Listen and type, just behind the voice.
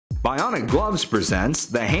Bionic Gloves presents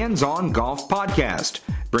the Hands-On Golf Podcast,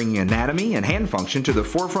 bringing anatomy and hand function to the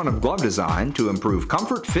forefront of glove design to improve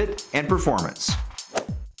comfort, fit, and performance.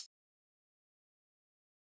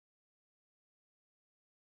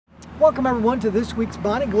 Welcome everyone to this week's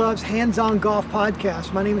Bionic Gloves Hands-On Golf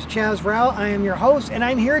Podcast. My name is Chaz Rao. I am your host, and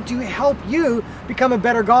I'm here to help you become a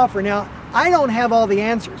better golfer. Now, I don't have all the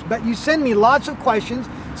answers, but you send me lots of questions,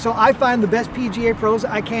 so I find the best PGA pros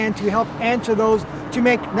I can to help answer those to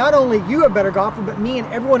make not only you a better golfer, but me and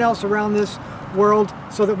everyone else around this world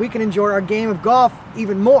so that we can enjoy our game of golf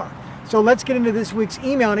even more. So let's get into this week's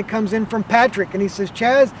email, and it comes in from Patrick, and he says,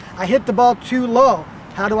 Chaz, I hit the ball too low.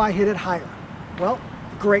 How do I hit it higher? Well,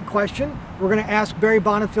 great question. We're going to ask Barry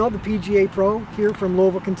Bonifield, the PGA pro here from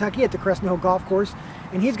Louisville, Kentucky at the Crescent Hill Golf Course,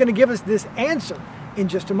 and he's going to give us this answer in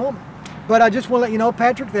just a moment. But I just want to let you know,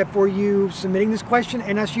 Patrick, that for you submitting this question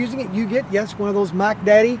and us using it, you get, yes, one of those Mac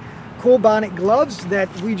Daddy cool Bionic gloves that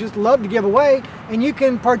we just love to give away, and you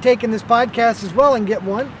can partake in this podcast as well and get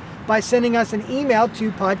one by sending us an email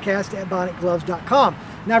to podcast@bionicgloves.com.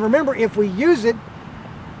 Now remember, if we use it,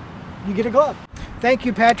 you get a glove. Thank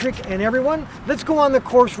you, Patrick, and everyone. Let's go on the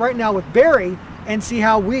course right now with Barry and see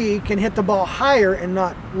how we can hit the ball higher and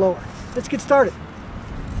not lower. Let's get started.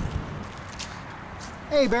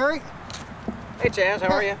 Hey, Barry. Hey, Chaz,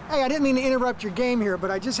 how are you? Hey, I didn't mean to interrupt your game here, but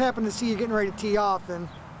I just happened to see you getting ready to tee off, and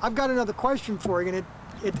I've got another question for you, and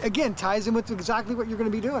it again ties in with exactly what you're going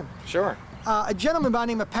to be doing. Sure. A gentleman by the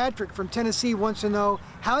name of Patrick from Tennessee wants to know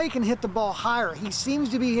how he can hit the ball higher. He seems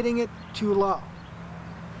to be hitting it too low.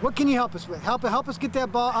 What can you help us with? Help us get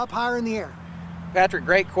that ball up higher in the air. Patrick,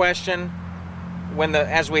 great question.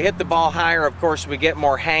 As we hit the ball higher, of course, we get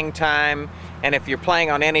more hang time, and if you're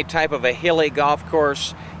playing on any type of a hilly golf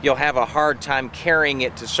course, you'll have a hard time carrying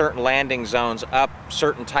it to certain landing zones up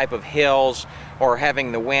certain type of hills or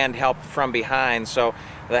having the wind help from behind. So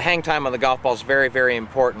the hang time on the golf ball is very, very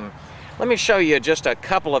important. Let me show you just a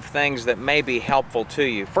couple of things that may be helpful to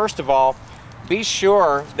you. First of all, be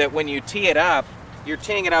sure that when you tee it up, you're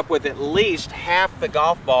teeing it up with at least half the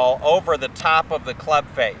golf ball over the top of the club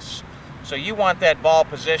face. So you want that ball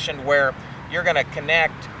positioned where you're going to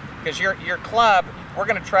connect, because your club, we're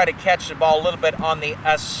going to try to catch the ball a little bit on the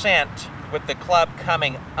ascent with the club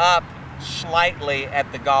coming up slightly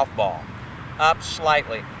at the golf ball. Up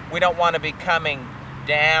slightly. We don't want to be coming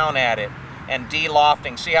down at it and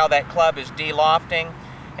de-lofting. See how that club is de-lofting?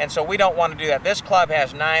 And so we don't want to do that. This club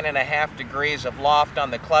has 9.5 degrees of loft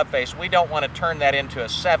on the club face. We don't want to turn that into a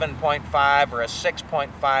 7.5 or a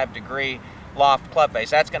 6.5 degree loft club face.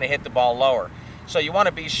 That's going to hit the ball lower. So you want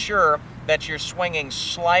to be sure that you're swinging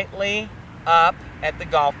slightly up at the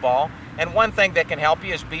golf ball. And one thing that can help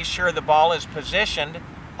you is be sure the ball is positioned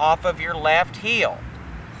off of your left heel.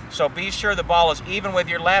 So be sure the ball is even with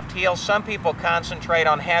your left heel. Some people concentrate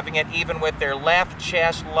on having it even with their left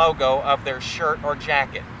chest logo of their shirt or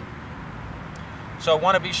jacket. So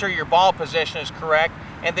want to be sure your ball position is correct,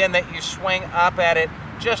 and then that you swing up at it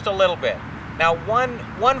just a little bit. Now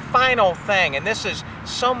one final thing, and this is,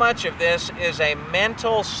 so much of this is a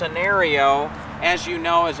mental scenario, as you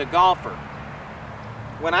know, as a golfer.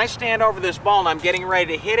 When I stand over this ball and I'm getting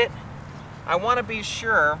ready to hit it, I want to be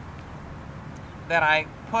sure that I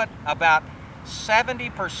put about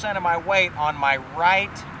 70% of my weight on my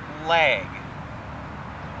right leg.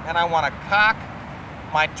 And I want to cock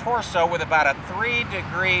my torso with about a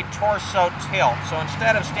 3-degree torso tilt. So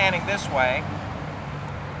instead of standing this way,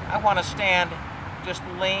 I want to stand, just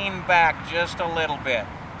lean back just a little bit,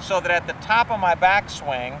 so that at the top of my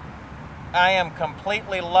backswing, I am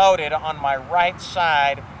completely loaded on my right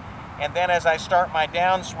side. And then as I start my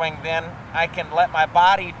downswing, then I can let my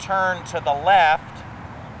body turn to the left,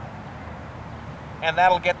 and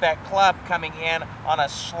that'll get that club coming in on a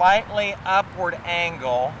slightly upward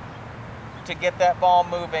angle to get that ball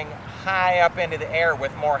moving high up into the air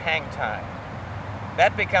with more hang time.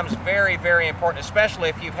 That becomes very, very important, especially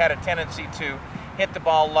if you've had a tendency to hit the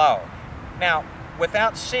ball low. Now,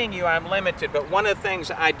 without seeing you, I'm limited, but one of the things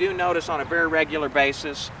I do notice on a very regular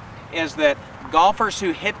basis is that golfers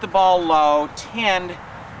who hit the ball low tend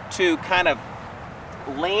to kind of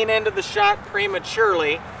lean into the shot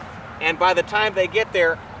prematurely, and by the time they get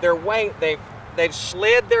there, their weight, they've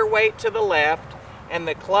slid their weight to the left, and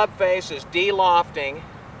the club face is de-lofting,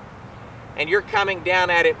 and you're coming down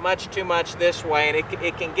at it much too much this way, and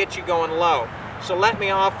it can get you going low. So let me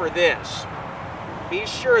offer this. Be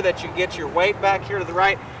sure that you get your weight back here to the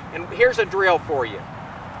right, and here's a drill for you.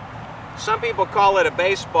 Some people call it a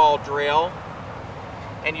baseball drill,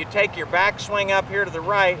 and you take your backswing up here to the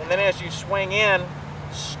right, and then as you swing in,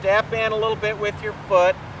 step in a little bit with your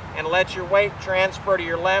foot and let your weight transfer to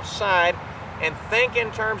your left side, and think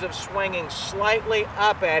in terms of swinging slightly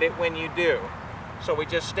up at it when you do. So we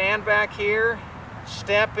just stand back here,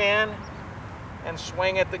 step in, and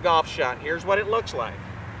swing at the golf shot. Here's what it looks like.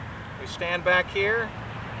 We stand back here,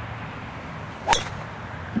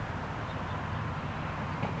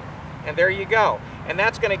 and there you go. And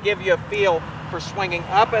that's going to give you a feel for swinging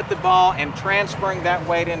up at the ball and transferring that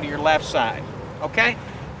weight into your left side. Okay?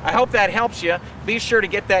 I hope that helps you. Be sure to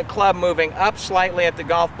get that club moving up slightly at the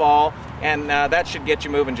golf ball, and that should get you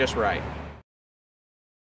moving just right.